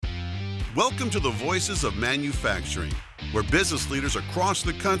Welcome to the Voices of Manufacturing, where business leaders across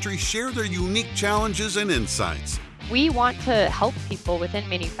the country share their unique challenges and insights. We want to help people within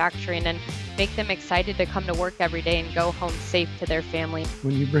manufacturing and make them excited to come to work every day and go home safe to their family.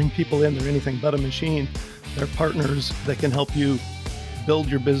 When you bring people in, they're anything but a machine. They're partners that can help you build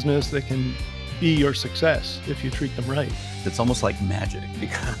your business, that can be your success if you treat them right. It's almost like magic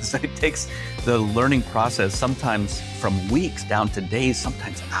because it takes the learning process sometimes from weeks down to days,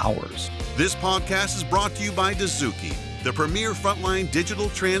 sometimes hours. This podcast is brought to you by Dazuki, the premier frontline digital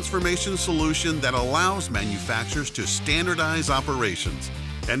transformation solution that allows manufacturers to standardize operations.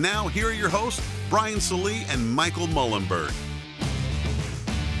 And now, here are your hosts, Brian Salee and Michael Mullenberg.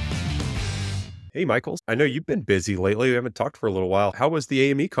 Hey, Michael. I know you've been busy lately. We haven't talked for a little while. How was the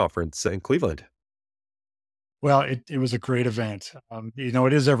AME conference in Cleveland? Well, it was a great event.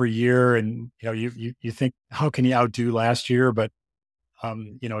 It is every year, and you think, how can you outdo last year? But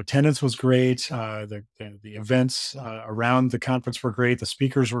attendance was great. The events around the conference were great. The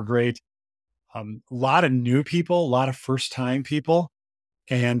speakers were great. A lot of new people, a lot of first time people,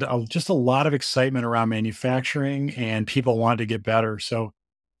 and just a lot of excitement around manufacturing, and people wanted to get better. So,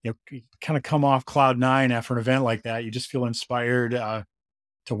 you kind of come off cloud nine after an event like that. You just feel inspired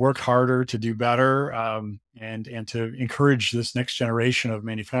to work harder, to do better, and to encourage this next generation of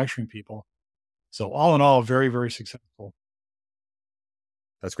manufacturing people. So all in all, very, very successful.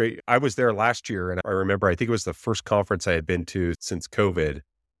 That's great. I was there last year, and I remember, I think it was the first conference I had been to since COVID,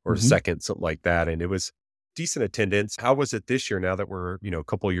 or second, something like that. And it was decent attendance. How was it this year now that we're, a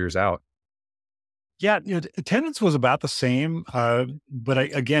couple of years out? Yeah, attendance was about the same. But I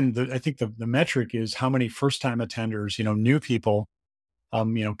think the metric is how many first-time attenders, new people,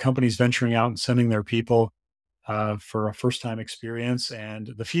 companies venturing out and sending their people for a first-time experience.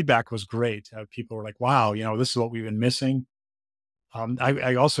 And the feedback was great. People were like, wow, this is what we've been missing.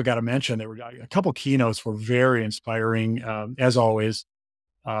 I also got to mention, there were a couple keynotes were very inspiring, as always.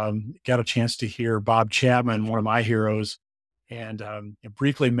 Got a chance to hear Bob Chapman, one of my heroes, and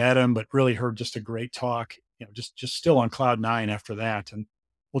briefly met him, but really heard just a great talk, just still on cloud nine after that. And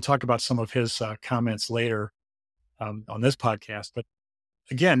we'll talk about some of his comments later on this podcast. But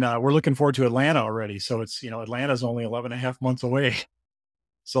again, we're looking forward to Atlanta already. So it's, Atlanta's only 11 and a half months away.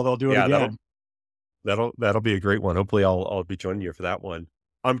 So they'll do it again. That'll be a great one. Hopefully I'll be joining you for that one.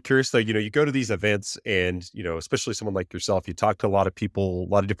 I'm curious though, you go to these events and, especially someone like yourself, you talk to a lot of people, a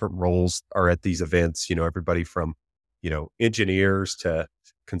lot of different roles are at these events, everybody from, engineers to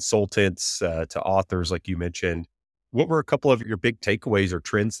consultants, to authors, like you mentioned. What were a couple of your big takeaways or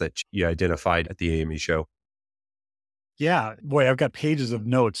trends that you identified at the AME show? Yeah, boy, I've got pages of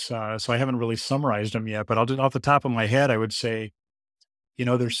notes, so I haven't really summarized them yet, but I'll just off the top of my head, I would say,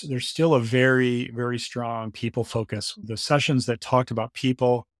 there's still a very, very strong people focus. The sessions that talked about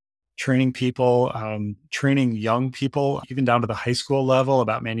people, training young people, even down to the high school level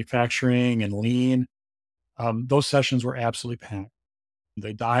about manufacturing and lean, those sessions were absolutely packed.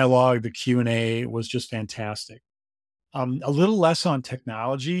 The dialogue, the Q&A was just fantastic. A little less on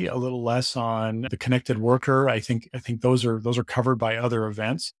technology, a little less on the connected worker. I think those are covered by other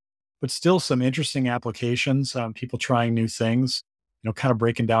events, but still some interesting applications. People trying new things, kind of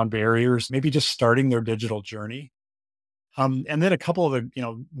breaking down barriers, maybe just starting their digital journey. And then a couple of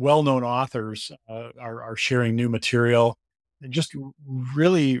the well-known authors are sharing new material. Just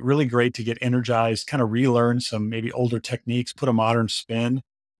really, really great to get energized, kind of relearn some maybe older techniques, put a modern spin.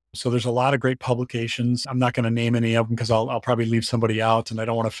 So there's a lot of great publications. I'm not going to name any of them because I'll probably leave somebody out and I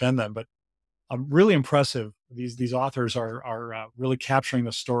don't want to offend them, but really impressive. These authors are really capturing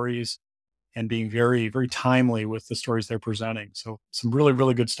the stories and being very, very timely with the stories they're presenting. So some really,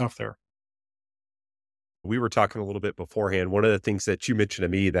 really good stuff there. We were talking a little bit beforehand. One of the things that you mentioned to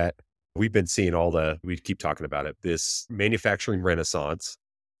me that we've been seeing we keep talking about it, this manufacturing renaissance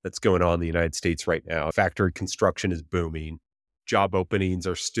that's going on in the United States right now. Factory construction is booming. Job openings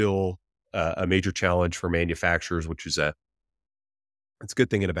are still a major challenge for manufacturers, which is it's a good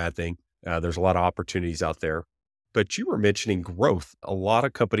thing and a bad thing. There's a lot of opportunities out there. But you were mentioning growth. A lot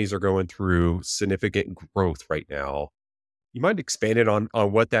of companies are going through significant growth right now. You mind expanding on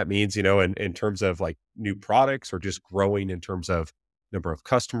what that means, in terms of like new products or just growing in terms of number of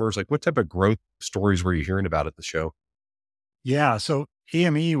customers? Like what type of growth stories were you hearing about at the show? Yeah, so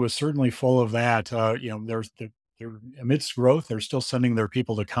AME was certainly full of that. They're amidst growth, they're still sending their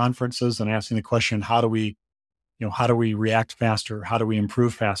people to conferences and asking the question, how do we react faster? How do we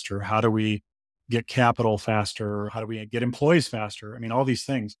improve faster? How do we get capital faster? How do we get employees faster? I mean, all these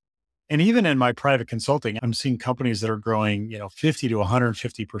things. And even in my private consulting, I'm seeing companies that are growing, 50 to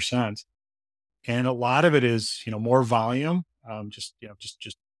 150%. And a lot of it is, more volume, just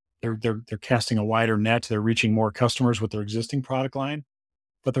they're casting a wider net. They're reaching more customers with their existing product line,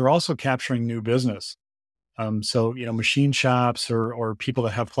 but they're also capturing new business. So, machine shops or people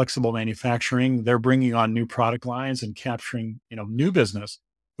that have flexible manufacturing, they're bringing on new product lines and capturing, new business,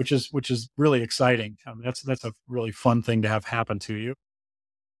 which is really exciting. That's a really fun thing to have happen to you.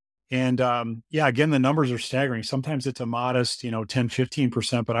 And yeah, again, the numbers are staggering. Sometimes it's a modest, 10,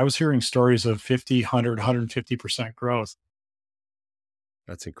 15%, but I was hearing stories of 50, 100, 150% growth.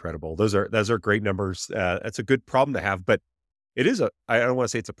 That's incredible. Those are great numbers. That's a good problem to have, but it is I don't want to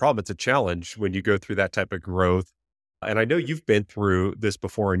say it's a problem, it's a challenge when you go through that type of growth. And I know you've been through this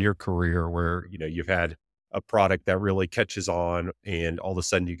before in your career where, you've had a product that really catches on and all of a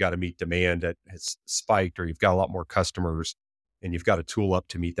sudden you got to meet demand that has spiked, or you've got a lot more customers and you've got to tool up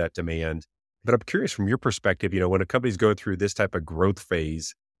to meet that demand. But I'm curious from your perspective, when a company's going through this type of growth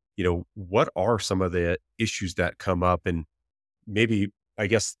phase, what are some of the issues that come up, and maybe, I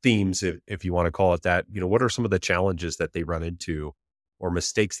guess, themes, if you want to call it that, what are some of the challenges that they run into or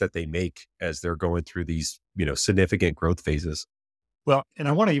mistakes that they make as they're going through these, significant growth phases? Well, and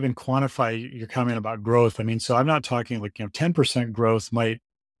I want to even quantify your comment about growth. I mean, so I'm not talking like, 10% growth might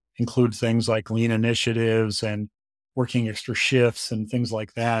include things like lean initiatives and working extra shifts and things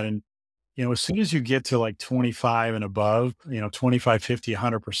like that. And, as soon as you get to like 25 and above, 25, 50,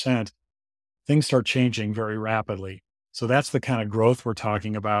 100%, things start changing very rapidly. So that's the kind of growth we're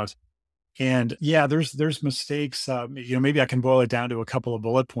talking about. And yeah, there's mistakes. Maybe I can boil it down to a couple of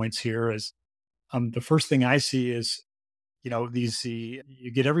bullet points here. Is the first thing I see is,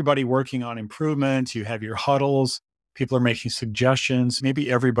 you get everybody working on improvement. You have your huddles. People are making suggestions.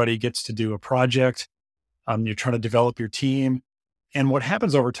 Maybe everybody gets to do a project. You're trying to develop your team. And what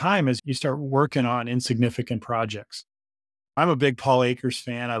happens over time is you start working on insignificant projects. I'm a big Paul Akers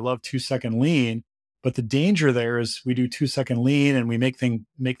fan. I love 2-second lean, but the danger there is we do 2-second lean and we make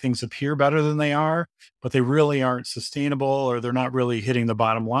things appear better than they are, but they really aren't sustainable, or they're not really hitting the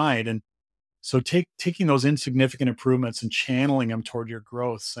bottom line. And so taking those insignificant improvements and channeling them toward your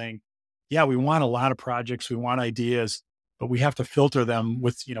growth, saying, yeah, we want a lot of projects, we want ideas, but we have to filter them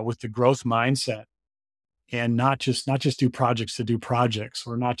with the growth mindset, and not just do projects to do projects,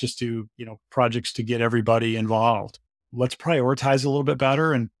 or not just do, projects to get everybody involved. Let's prioritize a little bit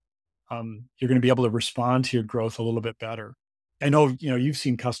better, and you're going to be able to respond to your growth a little bit better. I know, you've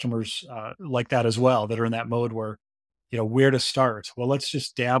seen customers like that as well, that are in that mode where, where to start. Well, let's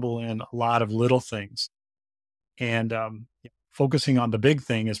just dabble in a lot of little things, and focusing on the big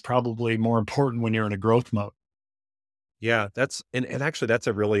thing is probably more important when you're in a growth mode. Yeah, and actually that's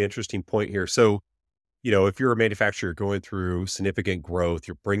a really interesting point here. So, if you're a manufacturer going through significant growth,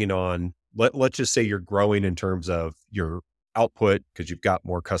 you're bringing on, let's just say you're growing in terms of your output because you've got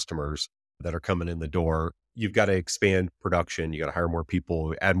more customers that are coming in the door. You've got to expand production. You got to hire more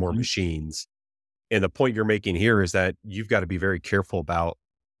people, add more machines. And the point you're making here is that you've got to be very careful about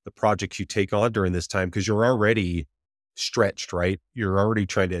the projects you take on during this time, because you're already stretched, right? You're already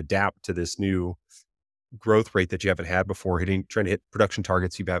trying to adapt to this new growth rate that you haven't had before, trying to hit production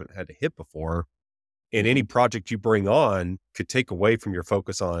targets you haven't had to hit before. And any project you bring on could take away from your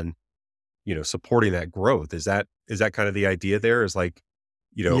focus on, supporting that growth. Is that kind of the idea there? Is like,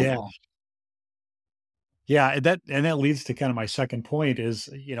 Yeah. Yeah. And that leads to kind of my second point is,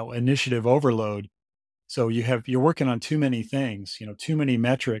 initiative overload. So you're working on too many things, too many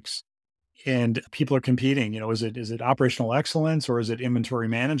metrics, and people are competing. Is it operational excellence, or is it inventory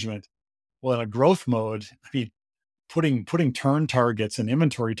management? Well, in a growth mode, I mean, putting turn targets and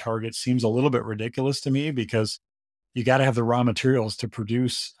inventory targets seems a little bit ridiculous to me, because you got to have the raw materials to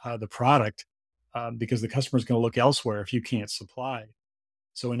produce the product, because the customer's going to look elsewhere if you can't supply.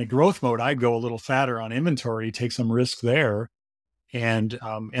 So in a growth mode, I'd go a little fatter on inventory, take some risk there, and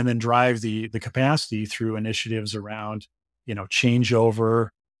then drive the capacity through initiatives around, changeover,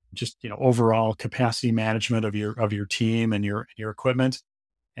 just, overall capacity management of your team and your equipment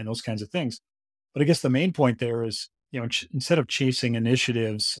and those kinds of things. But I guess the main point there is, instead of chasing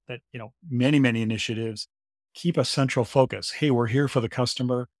initiatives that, many, many initiatives, keep a central focus. Hey, we're here for the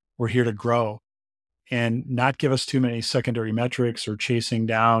customer. We're here to grow, and not give us too many secondary metrics or chasing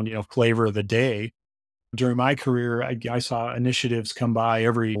down, flavor of the day. During my career, I saw initiatives come by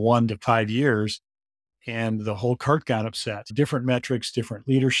every 1 to 5 years, and the whole cart got upset. Different metrics, different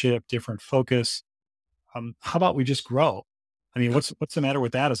leadership, different focus. How about we just grow? I mean, what's the matter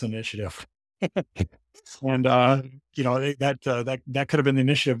with that as an initiative? And that could have been the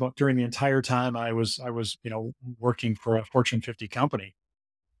initiative during the entire time I was working for a Fortune 50 company.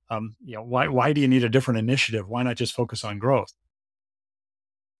 Why do you need a different initiative? Why not just focus on growth?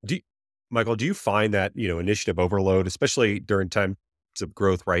 Michael, do you find that, initiative overload, especially during time, of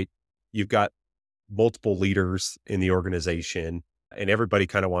growth, right? You've got multiple leaders in the organization and everybody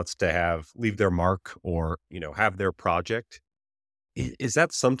kind of wants to leave their mark or, have their project. Is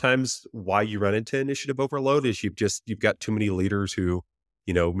that sometimes why you run into initiative overload is you've got too many leaders who,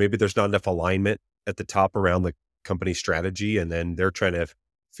 maybe there's not enough alignment at the top around the company strategy and then they're trying to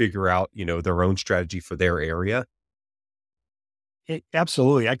figure out, their own strategy for their area?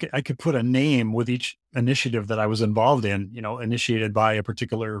 Absolutely. I could put a name with each initiative that I was involved in, initiated by a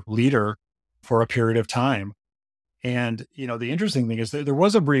particular leader for a period of time. And, the interesting thing is that there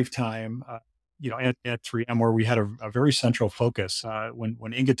was a brief time, at 3M where we had a very central focus.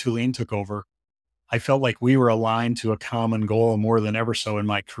 When Inga Tulin took over, I felt like we were aligned to a common goal more than ever so in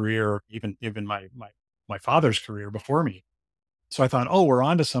my career, even my father's career before me. So I thought, oh, we're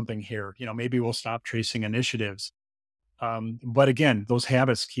onto something here. Maybe we'll stop chasing initiatives. But again, those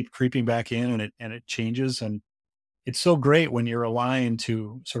habits keep creeping back in, and it changes. And it's so great when you're aligned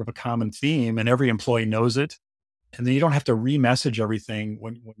to sort of a common theme, and every employee knows it. And then you don't have to re-message everything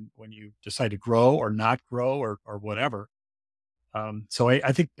when you decide to grow or not grow or whatever. So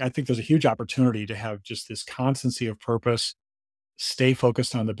I think there's a huge opportunity to have just this constancy of purpose, stay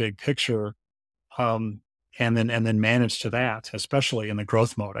focused on the big picture, um, and then manage to that, especially in the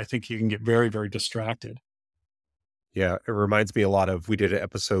growth mode. I think you can get very, very distracted. Yeah, it reminds me a lot of we did an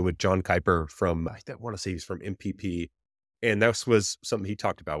episode with John Kuiper from I want to say he's from MPP, and that was something he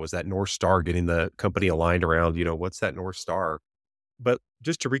talked about was that North Star, getting the company aligned around, what's that North Star? But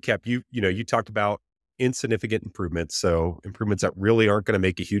just to recap, you talked about insignificant improvements, so improvements that really aren't going to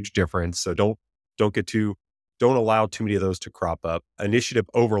make a huge difference. So don't allow too many of those to crop up. Initiative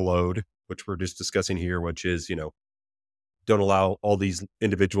overload, which we're just discussing here, which is don't allow all these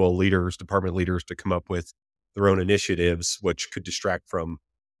individual leaders, department leaders, to come up with their own initiatives, which could distract from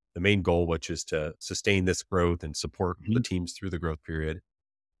the main goal, which is to sustain this growth and support the teams through the growth period.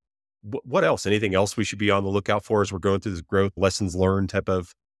 What else? Anything else we should be on the lookout for as we're going through this growth lessons learned type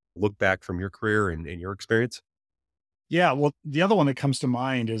of look back from your career and your experience? Yeah, well, the other one that comes to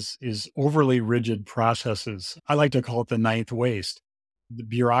mind is overly rigid processes. I like to call it the ninth waste. The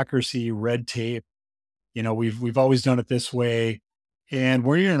bureaucracy, red tape. We've always done it this way. And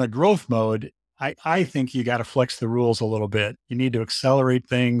when you're in a growth mode, I think you got to flex the rules a little bit. You need to accelerate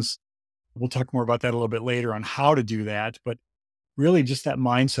things. We'll talk more about that a little bit later on how to do that. But really just that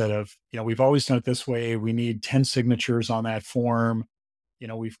mindset of, we've always done it this way. We need 10 signatures on that form.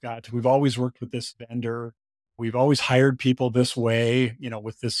 We've always worked with this vendor. We've always hired people this way,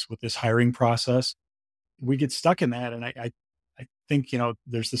 with this hiring process. We get stuck in that. And I think,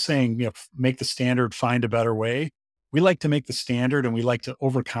 there's the saying, make the standard, find a better way. We like to make the standard and we like to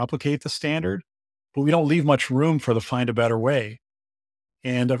overcomplicate the standard, but we don't leave much room for the find a better way.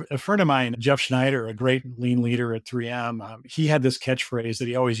 And a friend of mine, Jeff Schneider, a great lean leader at 3M, he had this catchphrase that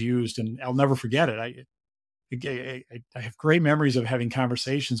he always used, and I'll never forget it. I have great memories of having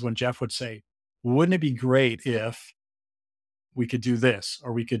conversations when Jeff would say, wouldn't it be great if we could do this,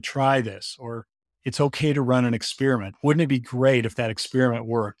 or we could try this, or it's okay to run an experiment. Wouldn't it be great if that experiment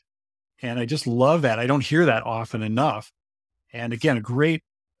worked? And I just love that. I don't hear that often enough. And again, a great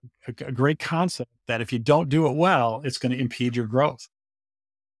concept that if you don't do it well, it's going to impede your growth.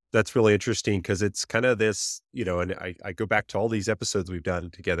 That's really interesting because it's kind of this, and I go back to all these episodes we've done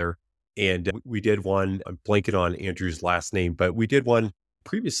together. And we did one, I'm blanking on Andrew's last name, but we did one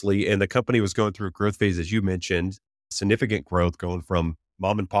previously, and the company was going through a growth phase, as you mentioned, significant growth, going from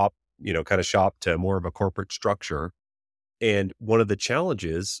mom and pop, kind of shop to more of a corporate structure. And one of the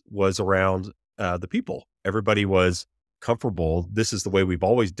challenges was around the people. Everybody was comfortable. This is the way we've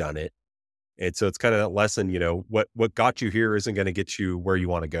always done it. And so it's kind of that lesson, what got you here isn't going to get you where you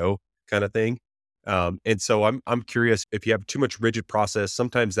want to go, kind of thing. And so I'm curious, if you have too much rigid process,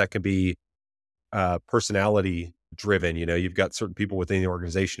 sometimes that can be personality driven. You've got certain people within the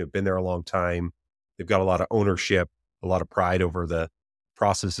organization who've been there a long time. They've got a lot of ownership, a lot of pride over the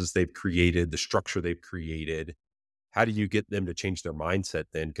processes they've created, the structure they've created. How do you get them to change their mindset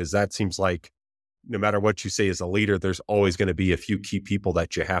then? Because that seems like no matter what you say as a leader, there's always going to be a few key people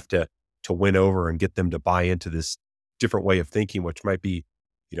that you have to win over and get them to buy into this different way of thinking, which might be,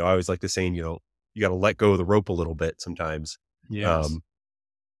 I always like to saying, you got to let go of the rope a little bit sometimes. Yes.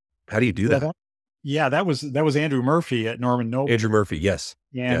 How do you do that? Yeah, that was Andrew Murphy at Norman Noble. Andrew Murphy, yes.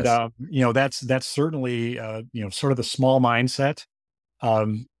 And, yes. That's certainly, sort of the small mindset,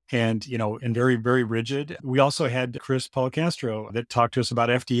 and very, very rigid. We also had Chris Policastro that talked to us about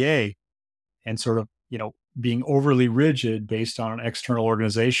FDA and sort of, being overly rigid based on an external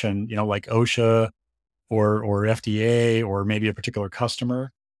organization, like OSHA or FDA or maybe a particular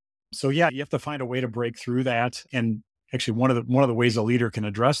customer. So yeah, you have to find a way to break through that. And Actually, one of the ways a leader can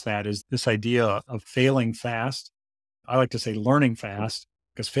address that is this idea of failing fast. I like to say learning fast,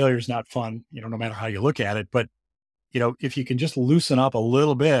 because failure is not fun, no matter how you look at it. But, if you can just loosen up a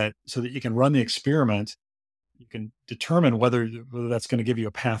little bit so that you can run the experiment, you can determine whether that's going to give you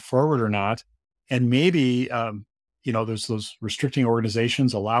a path forward or not. And maybe, there's those restricting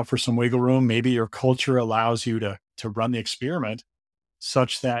organizations allow for some wiggle room. Maybe your culture allows you to run the experiment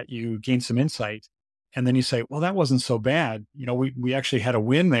such that you gain some insight. And then you say, well, that wasn't so bad. We actually had a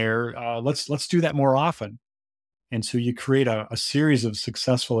win there. Let's do that more often. And so you create a series of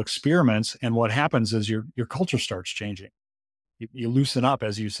successful experiments. And what happens is your culture starts changing. You loosen up,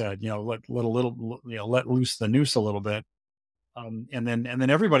 as you said, let loose the noose a little bit. And then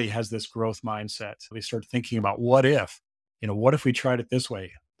everybody has this growth mindset. So they start thinking about what if we tried it this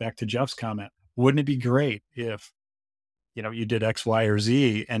way? Back to Jeff's comment, wouldn't it be great if, you did X, Y, or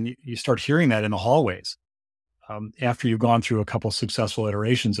Z, and you start hearing that in the hallways after you've gone through a couple successful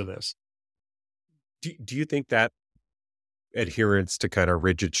iterations of this. Do you think that adherence to kind of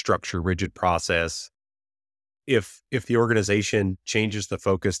rigid structure, rigid process, if the organization changes the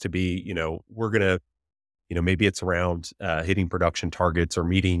focus to be, we're going to, maybe it's around hitting production targets or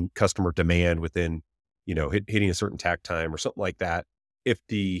meeting customer demand within, hitting a certain tack time or something like that. If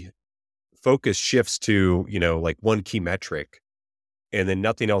the focus shifts to, like one key metric and then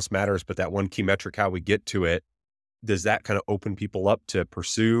nothing else matters but that one key metric, how we get to it, does that kind of open people up to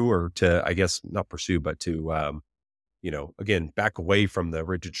pursue, or to, I guess, not pursue, but to, again, back away from the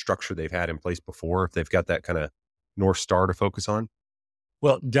rigid structure they've had in place before, if they've got that kind of North Star to focus on?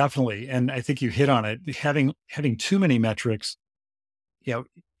 Well, definitely. And I think you hit on it. Having too many metrics,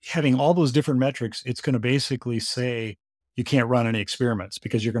 having all those different metrics, it's going to basically say you can't run any experiments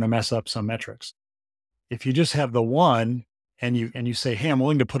because you're going to mess up some metrics. If you just have the one and you say, hey, I'm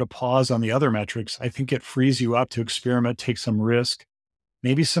willing to put a pause on the other metrics, I think it frees you up to experiment, take some risk.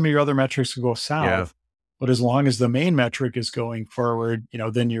 Maybe some of your other metrics will go south. Yeah. But as long as the main metric is going forward,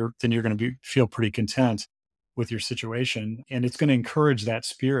 then you're going to feel pretty content with your situation. And it's going to encourage that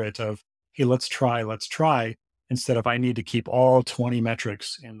spirit of, hey, let's try, instead of I need to keep all 20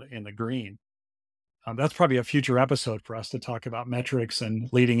 metrics in the green. That's probably a future episode for us to talk about metrics and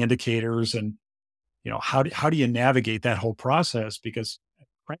leading indicators and, how do you navigate that whole process? Because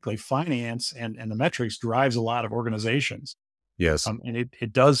frankly, finance and the metrics drives a lot of organizations. Yes. And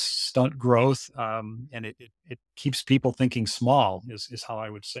it does stunt growth, and it keeps people thinking small is how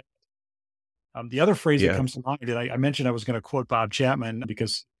I would say. The other phrase that comes to mind, and I mentioned I was going to quote Bob Chapman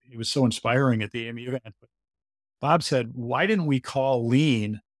because he was so inspiring at the AME event. But Bob said, why didn't we call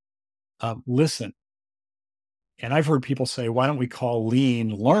lean listen? And I've heard people say, why don't we call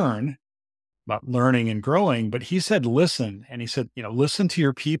lean learn, about learning and growing? But he said, listen. And he said, listen to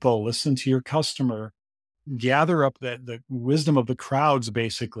your people, listen to your customer, gather up the wisdom of the crowds,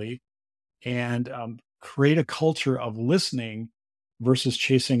 basically, and create a culture of listening versus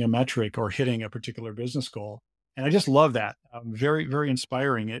chasing a metric or hitting a particular business goal. And I just love that. Very, very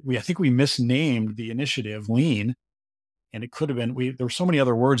inspiring. I think we misnamed the initiative lean, and it could have been, there were so many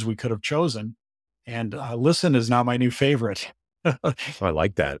other words we could have chosen. And listen is now my new favorite. I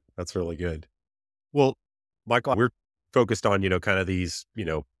like that. That's really good. Well, Michael, we're focused on, kind of these,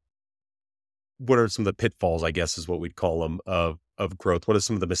 what are some of the pitfalls, I guess is what we'd call them, of growth? What are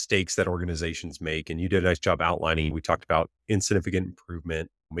some of the mistakes that organizations make? And you did a nice job outlining. We talked about insignificant improvement.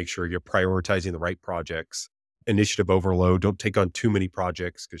 Make sure you're prioritizing the right projects. Initiative overload. Don't take on too many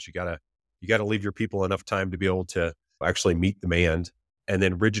projects because you gotta leave your people enough time to be able to actually meet demand. And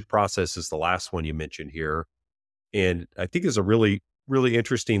then rigid process is the last one you mentioned here. And I think it's a really, really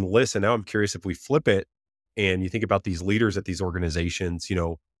interesting list. And now I'm curious, if we flip it and you think about these leaders at these organizations,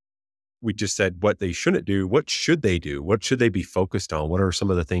 we just said what they shouldn't do. What should they do? What should they be focused on? What are some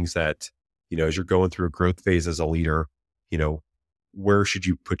of the things that, as you're going through a growth phase as a leader, where should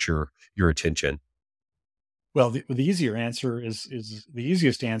you put your attention? Well, the easier answer is the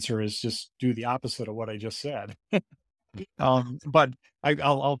easiest answer is just do the opposite of what I just said. But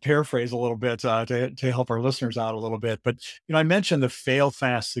I'll paraphrase a little bit to help our listeners out a little bit. But I mentioned the fail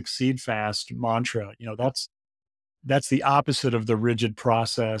fast, succeed fast mantra. That's the opposite of the rigid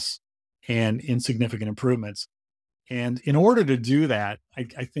process and insignificant improvements. And in order to do that,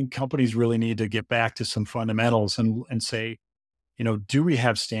 I think companies really need to get back to some fundamentals and say, do we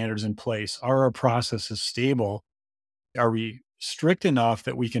have standards in place? Are our processes stable? Are we strict enough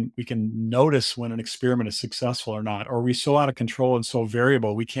that we can notice when an experiment is successful or not? Or are we so out of control and so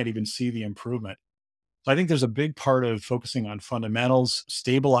variable we can't even see the improvement? So I think there's a big part of focusing on fundamentals,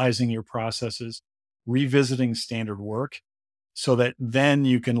 stabilizing your processes, revisiting standard work, so that then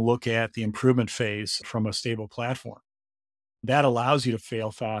you can look at the improvement phase from a stable platform. That allows you to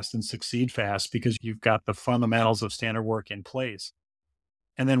fail fast and succeed fast because you've got the fundamentals of standard work in place.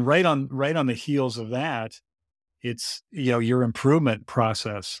 And then right on the heels of that, it's, your improvement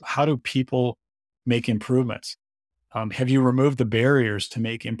process. How do people make improvements? Have you removed the barriers to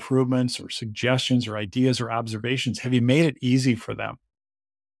make improvements or suggestions or ideas or observations? Have you made it easy for them?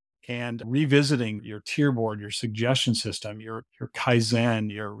 And revisiting your tier board, your suggestion system, your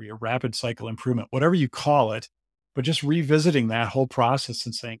Kaizen, your rapid cycle improvement, whatever you call it, but just revisiting that whole process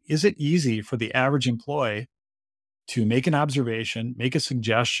and saying, is it easy for the average employee to make an observation, make a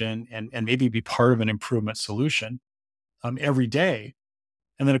suggestion, and maybe be part of an improvement solution every day?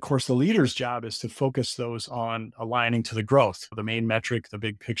 And then, of course, the leader's job is to focus those on aligning to the growth, the main metric, the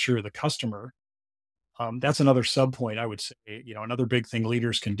big picture, the customer. That's another sub point I would say. Another big thing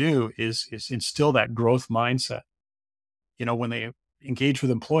leaders can do is instill that growth mindset. When they engage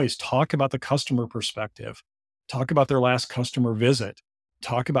with employees, talk about the customer perspective, talk about their last customer visit,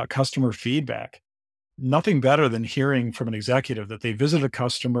 talk about customer feedback. Nothing better than hearing from an executive that they visited a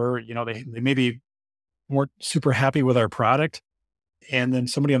customer, they maybe weren't super happy with our product. And then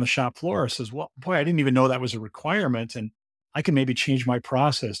somebody on the shop floor says, well, boy, I didn't even know that was a requirement. And I can maybe change my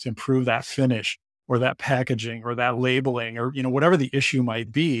process to improve that finish or that packaging or that labeling or, whatever the issue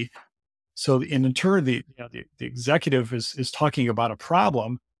might be. So in turn, the executive is talking about a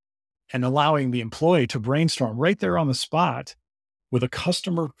problem and allowing the employee to brainstorm right there on the spot with a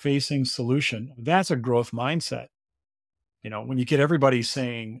customer facing solution. That's a growth mindset. When you get everybody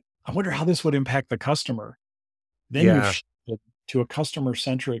saying, I wonder how this would impact the customer, then Yeah. you've shifted to a customer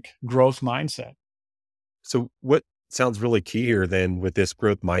centric growth mindset. So what sounds really key here then with this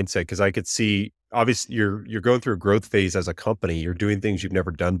growth mindset? Because I could see obviously you're going through a growth phase as a company. You're doing things you've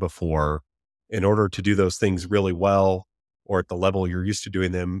never done before. In order to do those things really well or at the level you're used to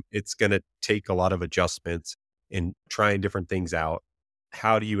doing them, it's going to take a lot of adjustments and trying different things out.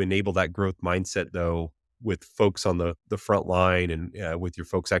 How do you enable that growth mindset though with folks on the front line and with your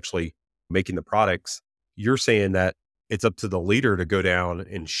folks actually making the products? You're saying that it's up to the leader to go down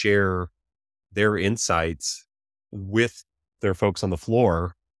and share their insights with their folks on the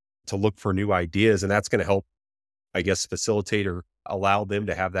floor to look for new ideas. And that's going to help, I guess, facilitate or allow them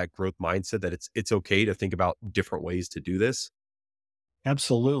to have that growth mindset that it's okay to think about different ways to do this.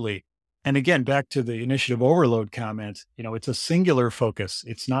 Absolutely. And again, back to the initiative overload comment, it's a singular focus.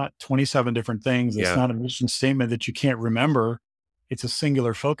 It's not 27 different things. It's Yeah. not a mission statement that you can't remember. It's a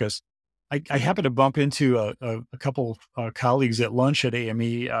singular focus. I happened to bump into a couple colleagues at lunch at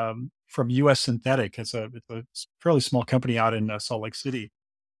AME from US Synthetic. It's a fairly small company out in Salt Lake City.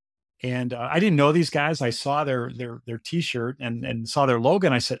 And I didn't know these guys. I saw their T-shirt and saw their logo.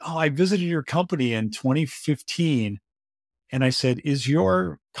 And I said, "Oh, I visited your company in 2015." And I said, "Is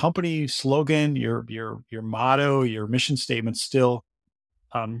your company slogan, your motto, your mission statement still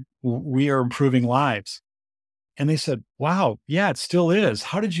we are improving lives?" And they said, "Wow, yeah, it still is.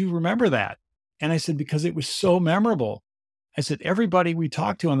 How did you remember that?" And I said, "Because it was so memorable." I said, "Everybody we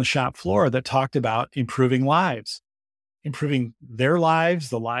talked to on the shop floor that talked about improving lives, improving their lives,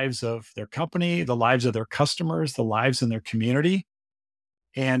 the lives of their company, the lives of their customers, the lives in their community."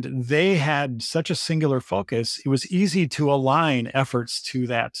 And they had such a singular focus. It was easy to align efforts to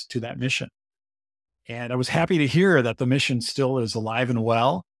that mission. And I was happy to hear that the mission still is alive and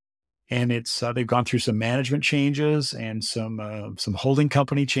well. And it's they've gone through some management changes and some holding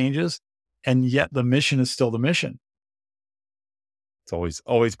company changes, and yet the mission is still the mission. It's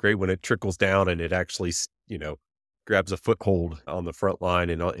always great when it trickles down and it actually, grabs a foothold on the front line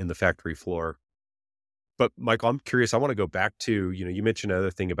and in the factory floor. But Michael, I'm curious. I want to go back to, you mentioned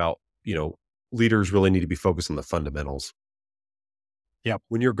another thing about, leaders really need to be focused on the fundamentals. Yeah.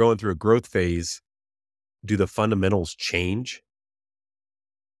 When you're going through a growth phase, do the fundamentals change?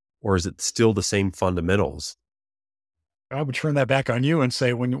 Or is it still the same fundamentals? I would turn that back on you and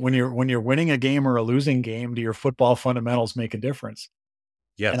say, when you're winning a game or a losing game, do your football fundamentals make a difference?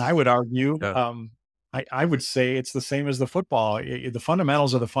 Yes. And I would argue, Yeah. I would say it's the same as the football. The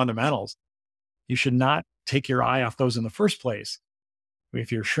fundamentals are the fundamentals. You should not take your eye off those in the first place.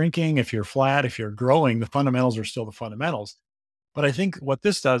 If you're shrinking, if you're flat, if you're growing, the fundamentals are still the fundamentals. But I think what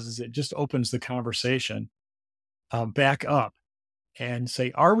this does is it just opens the conversation back up and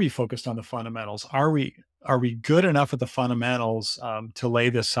say, are we focused on the fundamentals? Are we good enough at the fundamentals to lay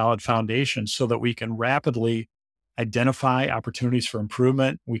this solid foundation so that we can rapidly identify opportunities for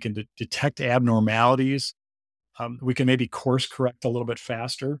improvement? We can detect abnormalities. We can maybe course correct a little bit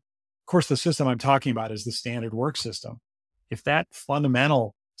faster. Of course, the system I'm talking about is the standard work system. If that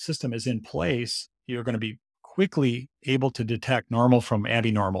fundamental system is in place, you're going to be quickly able to detect normal from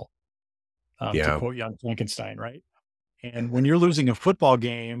abnormal, to Yeah. quote young Frankenstein, right? And when you're losing a football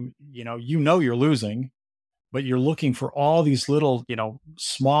game, you're losing, but you're looking for all these little,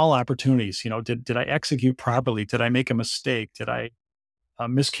 small opportunities. Did I execute properly? Did I make a mistake? Did I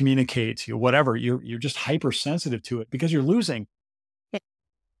miscommunicate? Whatever. You're just hypersensitive to it because you're losing.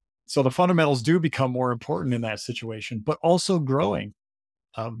 So the fundamentals do become more important in that situation, but also growing.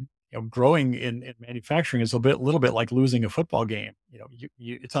 Growing in manufacturing is little bit like losing a football game.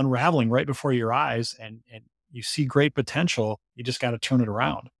 It's unraveling right before your eyes, and you see great potential. You just got to turn it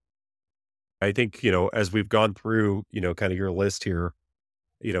around. I think, as we've gone through, kind of your list here,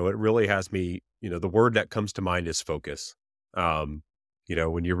 it really has me, the word that comes to mind is focus. When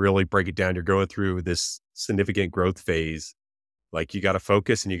you really break it down, you're going through this significant growth phase. Like, you got to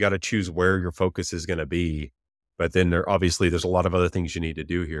focus and you got to choose where your focus is going to be. But then there's a lot of other things you need to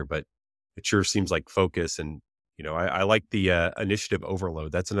do here, but it sure seems like focus. And, I like the initiative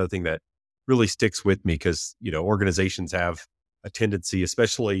overload. That's another thing that really sticks with me because, organizations have a tendency,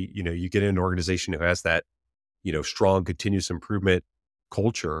 especially, you get in an organization who has that, strong continuous improvement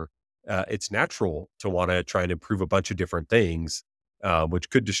culture. It's natural to want to try and improve a bunch of different things, which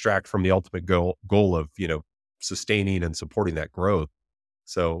could distract from the ultimate goal of, sustaining and supporting that growth.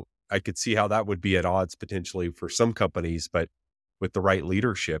 So I could see how that would be at odds potentially for some companies, but with the right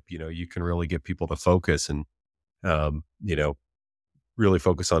leadership, you can really get people to focus and, really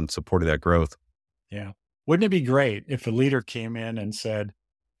focus on supporting that growth. Yeah. Wouldn't it be great if a leader came in and said,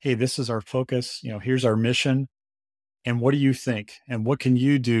 "Hey, this is our focus, here's our mission. And what do you think? And what can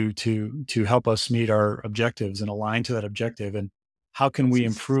you do to help us meet our objectives and align to that objective? And how can we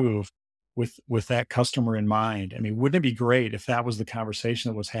improve with that customer in mind?" I mean, wouldn't it be great if that was the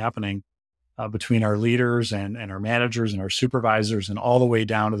conversation that was happening between our leaders and our managers and our supervisors and all the way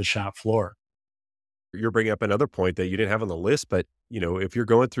down to the shop floor? You're bringing up another point that you didn't have on the list, but if you're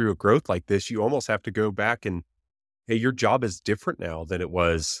going through a growth like this, you almost have to go back and, hey, your job is different now than it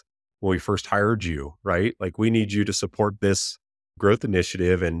was when we first hired you, right? Like, we need you to support this growth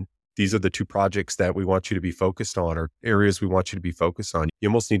initiative. And these are the 2 projects that we want you to be focused on, or areas we want you to be focused on. You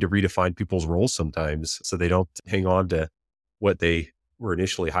almost need to redefine people's roles sometimes so they don't hang on to what they were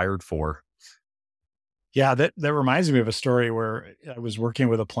initially hired for. Yeah, that reminds me of a story where I was working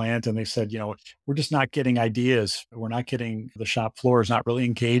with a plant and they said, we're just not getting ideas. We're not getting, the shop floor is not really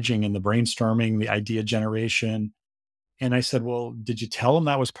engaging in the brainstorming, the idea generation. And I said, well, did you tell them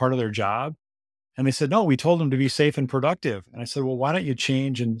that was part of their job? And they said, no, we told them to be safe and productive. And I said, well, why don't you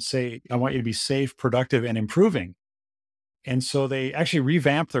change and say, I want you to be safe, productive, and improving. And so they actually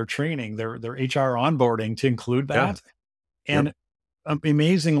revamped their training, their HR onboarding to include that. Yeah. And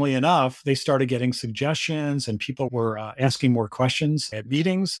amazingly enough, they started getting suggestions and people were asking more questions at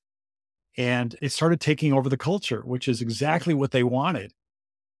meetings. And it started taking over the culture, which is exactly what they wanted.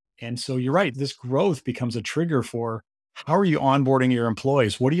 And so you're right, this growth becomes a trigger for, how are you onboarding your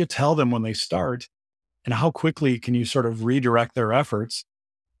employees? What do you tell them when they start? And how quickly can you sort of redirect their efforts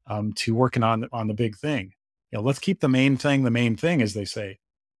to working on the big thing? Let's keep the main thing, as they say.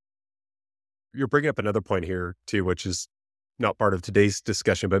 You're bringing up another point here too, which is not part of today's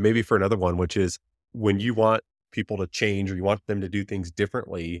discussion, but maybe for another one, which is when you want people to change or you want them to do things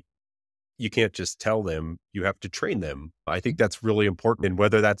differently, you can't just tell them, you have to train them. I think that's really important. And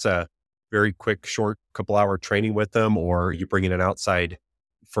whether that's a very quick, short couple hour training with them, or you bring in an outside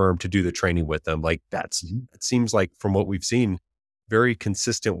firm to do the training with them, like it seems like, from what we've seen, very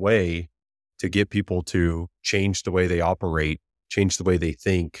consistent way to get people to change the way they operate, change the way they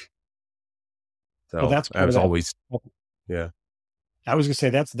think. So yeah. I was going to say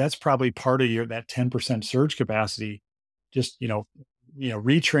that's probably part of that 10% surge capacity. Just,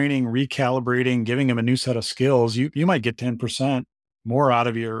 retraining, recalibrating, giving them a new set of skills. You might get 10% more out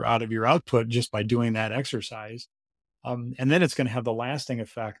of your output just by doing that exercise. And then it's going to have the lasting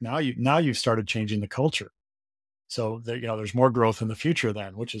effect. Now you've started changing the culture. So there's more growth in the future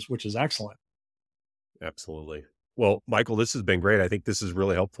then, which is excellent. Absolutely. Well, Michael, this has been great. I think this is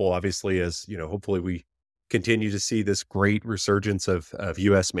really helpful, obviously, as hopefully we continue to see this great resurgence of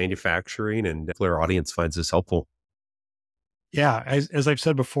U.S. manufacturing, and hopefully our audience finds this helpful. Yeah, as I've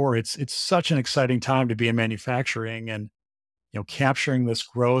said before, it's such an exciting time to be in manufacturing, and capturing this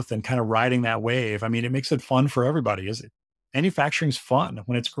growth and kind of riding that wave. I mean, it makes it fun for everybody. Is it? Manufacturing's fun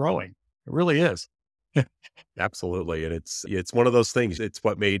when it's growing. It really is. Absolutely, and it's one of those things. It's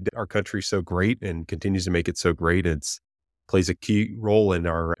what made our country so great and continues to make it so great. It's plays a key role in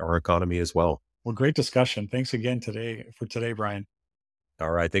our economy as well. Well, great discussion. Thanks again today, Brian.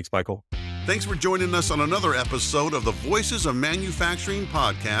 All right. Thanks, Michael. Thanks for joining us on another episode of the Voices of Manufacturing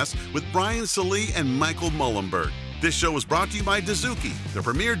podcast with Brian Salee and Michael Mullenberg. This show is brought to you by Dazuki, the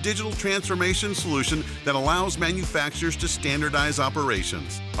premier digital transformation solution that allows manufacturers to standardize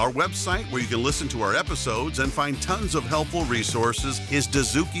operations. Our website, where you can listen to our episodes and find tons of helpful resources, is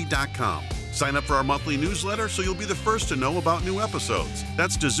dazuki.com. Sign up for our monthly newsletter so you'll be the first to know about new episodes.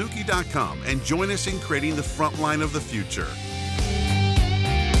 That's dazuki.com, and join us in creating the front line of the future.